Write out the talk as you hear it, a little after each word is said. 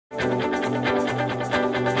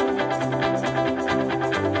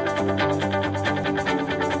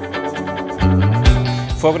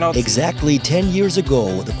Exactly 10 years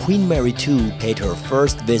ago, the Queen Mary II paid her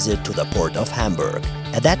first visit to the port of Hamburg.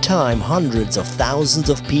 At that time, hundreds of thousands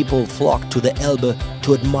of people flocked to the Elbe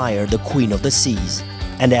to admire the Queen of the Seas.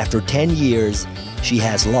 And after 10 years, she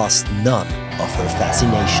has lost none of her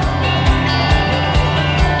fascination.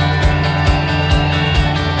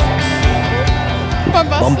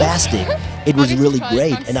 Bombastic. It was really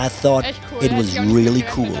great, and I thought it was really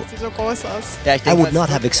cool. I would not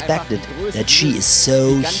have expected that she is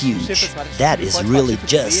so huge. That is really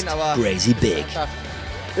just crazy big.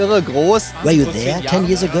 Were you there 10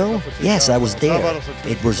 years ago? Yes, I was there.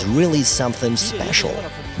 It was really something special.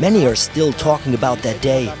 Many are still talking about that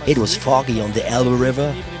day. It was foggy on the Elbe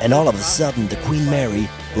River, and all of a sudden the Queen Mary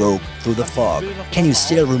broke through the fog. Can you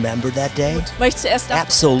still remember that day?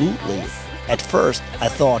 Absolutely. At first, I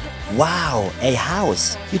thought, wow, a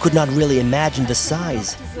house. You could not really imagine the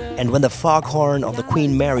size. And when the foghorn of the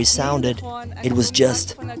Queen Mary sounded, it was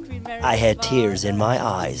just, I had tears in my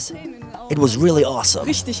eyes. It was really awesome.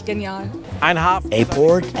 A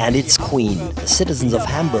port and its queen. The citizens of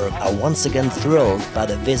Hamburg are once again thrilled by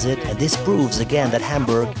the visit, and this proves again that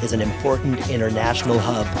Hamburg is an important international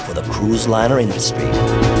hub for the cruise liner industry.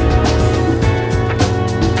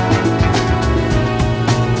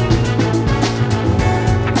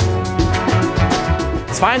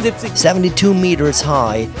 72 meters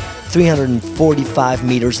high, 345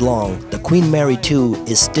 meters long, the Queen Mary II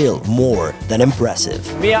is still more than impressive.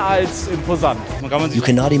 You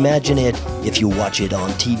cannot imagine it if you watch it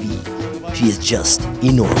on TV. She is just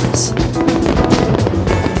enormous.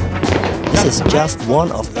 This is just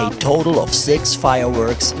one of a total of 6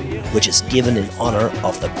 fireworks, which is given in honor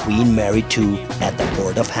of the Queen Mary II at the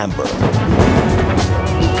port of Hamburg.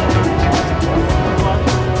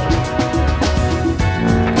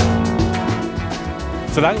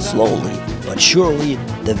 Slowly but surely,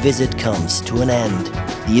 the visit comes to an end.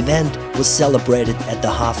 The event was celebrated at the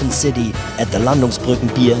Hafen City at the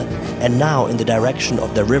Landungsbrückenpier, and now in the direction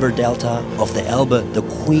of the river delta of the Elbe, the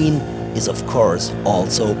Queen is of course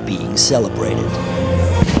also being celebrated.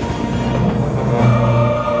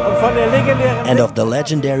 And of the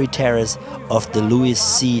legendary terrace of the Louis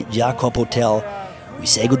C. Jacob Hotel, we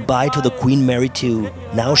say goodbye to the Queen Mary II.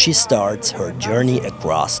 Now she starts her journey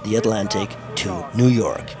across the Atlantic to New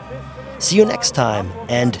York. See you next time,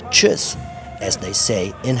 and tschüss, as they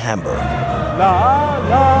say in Hamburg.